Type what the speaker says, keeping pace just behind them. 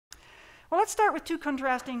Well, let's start with two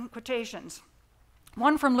contrasting quotations.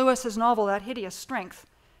 One from Lewis's novel, That Hideous Strength,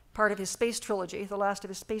 part of his space trilogy, the last of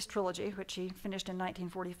his space trilogy, which he finished in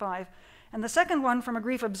 1945. And the second one from A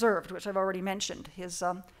Grief Observed, which I've already mentioned, his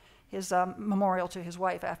memorial to his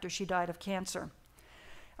wife after she died of cancer.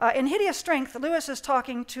 In Hideous Strength, Lewis is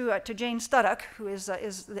talking to Jane Studdock, who is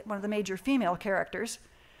one of the major female characters.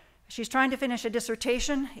 She's trying to finish a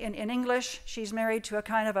dissertation in English. She's married to a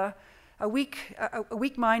kind of a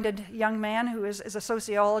weak-minded young man who is a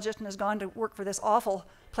sociologist and has gone to work for this awful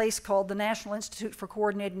place called the National Institute for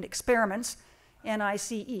Coordinated Experiments,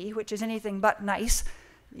 NICE, which is anything but nice,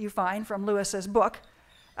 you find from Lewis's book.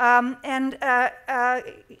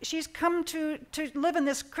 She's come to live in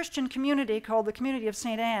this Christian community called the Community of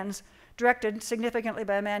St. Anne's, directed significantly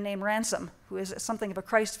by a man named Ransom, who is something of a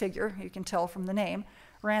Christ figure, you can tell from the name,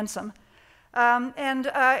 Ransom.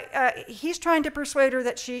 He's trying to persuade her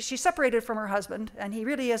that she's separated from her husband, and he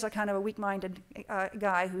really is a kind of a weak-minded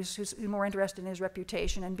guy who's more interested in his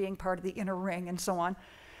reputation and being part of the inner ring and so on.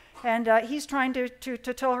 And he's trying to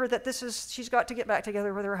tell her that she's got to get back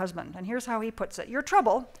together with her husband. And here's how he puts it. Your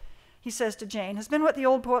trouble, he says to Jane, has been what the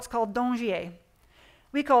old poets called danger.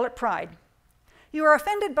 We call it pride. You are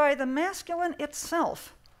offended by the masculine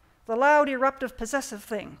itself, the loud, eruptive, possessive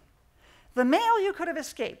thing. The male you could have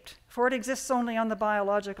escaped, for it exists only on the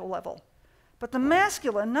biological level. But the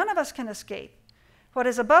masculine, none of us can escape. What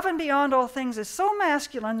is above and beyond all things is so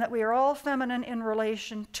masculine that we are all feminine in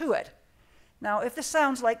relation to it. Now, if this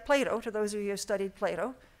sounds like Plato, to those of you who have studied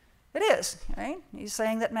Plato, it is, right? He's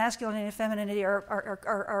saying that masculinity and femininity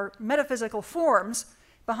are metaphysical forms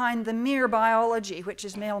behind the mere biology, which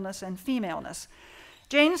is maleness and femaleness.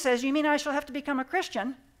 Jane says, you mean I shall have to become a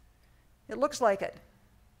Christian? It looks like it,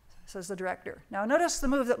 says the director. Now, notice the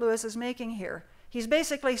move that Lewis is making here. He's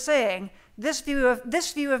basically saying this view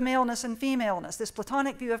of maleness and femaleness, this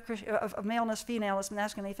Platonic view of maleness, femaleness,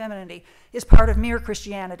 masculinity, femininity, is part of mere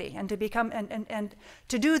Christianity. And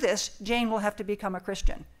to do this, Jane will have to become a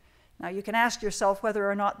Christian. Now, you can ask yourself whether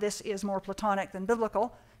or not this is more Platonic than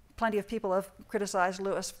biblical. Plenty of people have criticized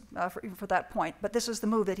Lewis for that point, but this is the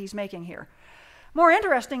move that he's making here. More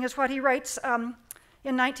interesting is what he writes in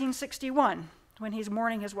 1961 when he's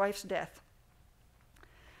mourning his wife's death.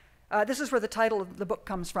 This is where the title of the book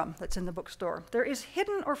comes from that's in the bookstore. There is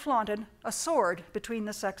hidden or flaunted a sword between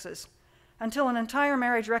the sexes until an entire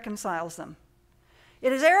marriage reconciles them.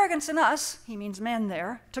 It is arrogance in us, he means men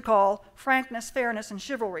there, to call frankness, fairness, and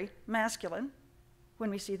chivalry masculine when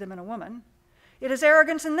we see them in a woman. It is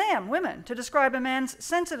arrogance in them, women, to describe a man's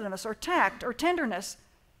sensitiveness or tact or tenderness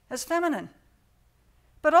as feminine.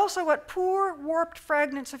 But also what poor, warped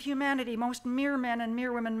fragments of humanity most mere men and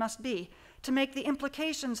mere women must be, to make the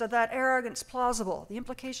implications of that arrogance plausible, the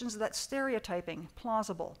implications of that stereotyping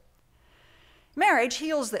plausible. Marriage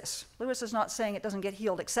heals this. Lewis is not saying it doesn't get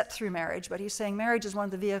healed except through marriage, but he's saying marriage is one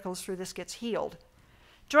of the vehicles through this gets healed.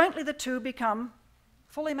 Jointly, the two become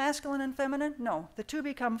fully masculine and feminine? No, the two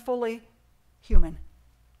become fully human.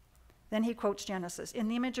 Then he quotes Genesis. In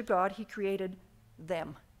the image of God, he created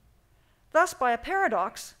them. Thus, by a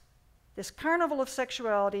paradox, this carnival of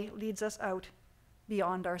sexuality leads us out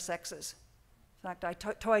beyond our sexes. In fact, I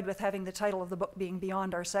toyed with having the title of the book being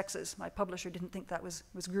Beyond Our Sexes. My publisher didn't think that was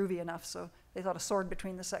groovy enough, so they thought a sword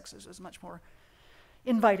between the sexes was much more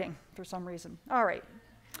inviting for some reason. All right.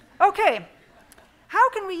 Okay. How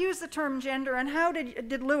can we use the term gender, and how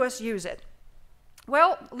did Lewis use it?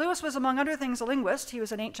 Well, Lewis was, among other things, a linguist. He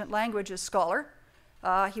was an ancient languages scholar.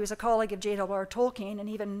 He was a colleague of J.R.R. Tolkien and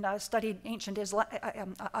even studied ancient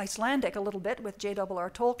Icelandic a little bit with J.R.R.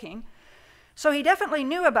 Tolkien. So he definitely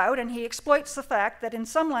knew about, and he exploits the fact that in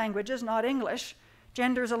some languages, not English,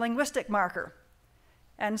 gender is a linguistic marker.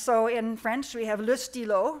 And so in French, we have le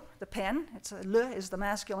stylo, the pen. Le is the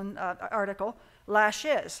masculine article, la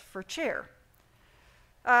chaise for chair.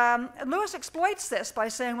 Lewis exploits this by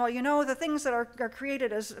saying, well, you know, the things that are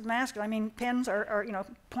created as masculine, I mean, pens are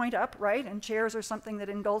point up, right? And chairs are something that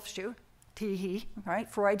engulfs you. Tee-hee, right?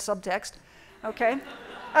 Freud subtext, okay?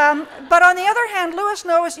 But on the other hand, Lewis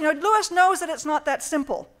knows that it's not that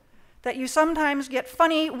simple, that you sometimes get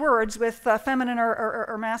funny words with feminine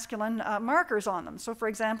or masculine markers on them. So, for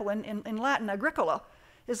example, in Latin, agricola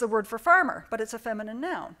is the word for farmer, but it's a feminine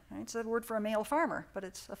noun. Right? It's a word for a male farmer, but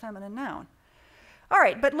it's a feminine noun. All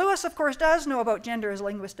right, but Lewis, of course, does know about gender as a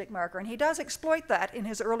linguistic marker, and he does exploit that in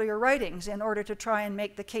his earlier writings in order to try and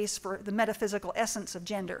make the case for the metaphysical essence of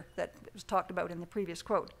gender that was talked about in the previous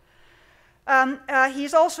quote.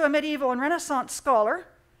 He's also a medieval and Renaissance scholar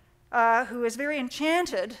who is very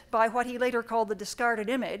enchanted by what he later called the discarded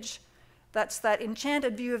image. That's that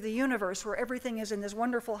enchanted view of the universe where everything is in this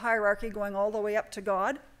wonderful hierarchy going all the way up to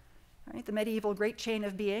God. right? The medieval great chain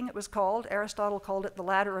of being, it was called. Aristotle called it the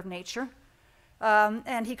ladder of nature.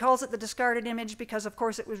 And he calls it the discarded image because, of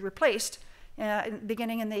course, it was replaced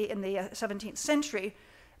beginning in the 17th century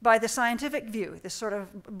by the scientific view, this sort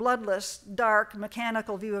of bloodless, dark,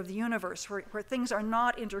 mechanical view of the universe where things are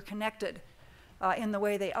not interconnected in the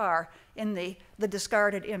way they are in the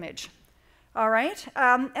discarded image. All right?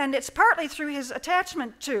 And it's partly through his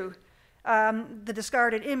attachment to the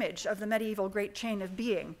discarded image of the medieval great chain of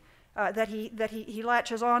being that he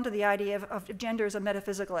latches on to the idea of gender as a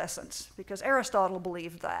metaphysical essence, because Aristotle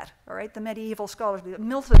believed that. All right? The medieval scholars believed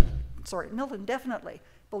Milton definitely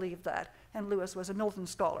believed that, and Lewis was a Milton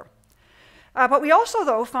scholar. But we also,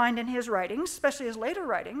 though, find in his writings, especially his later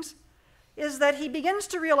writings, is that he begins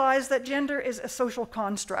to realize that gender is a social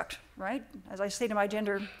construct, right? As I say to my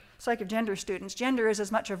psych of gender students, gender is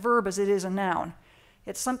as much a verb as it is a noun.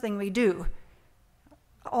 It's something we do,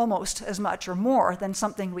 almost as much or more than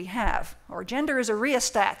something we have. Or gender is a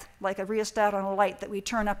rheostat, like a rheostat on a light that we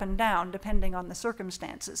turn up and down depending on the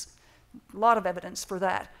circumstances. A lot of evidence for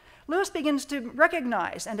that. Lewis begins to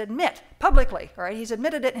recognize and admit publicly, all right, he's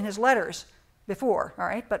admitted it in his letters before, all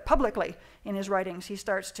right, but publicly in his writings he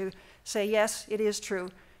starts to say, yes, it is true,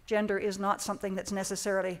 gender is not something that's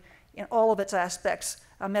necessarily in all of its aspects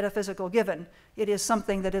a metaphysical given. It is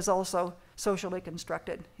something that is also socially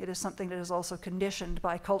constructed. It is something that is also conditioned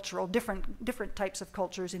by different types of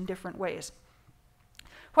cultures in different ways.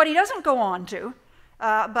 What he doesn't go on to,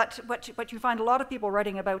 but what you find a lot of people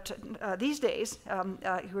writing about these days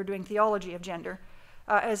who are doing theology of gender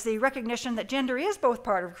is the recognition that gender is both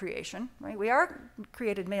part of creation, right? We are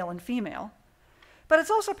created male and female, but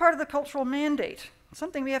it's also part of the cultural mandate,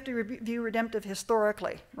 something we have to view redemptive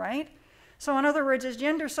historically, right? So in other words, is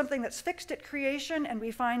gender something that's fixed at creation, and we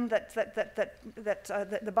find that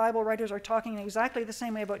the Bible writers are talking in exactly the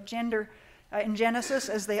same way about gender in Genesis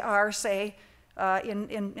as they are, say,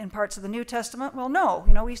 in parts of the New Testament? Well, no,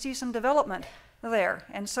 we see some development there.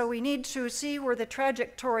 And so we need to see where the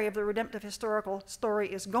trajectory of the redemptive historical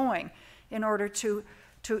story is going in order to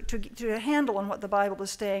handle on what the Bible is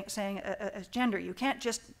saying as gender. You can't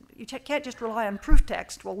just rely on proof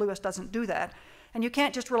text. Well, Lewis doesn't do that. And you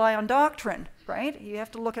can't just rely on doctrine, right? You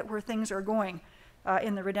have to look at where things are going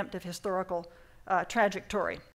in the redemptive historical trajectory.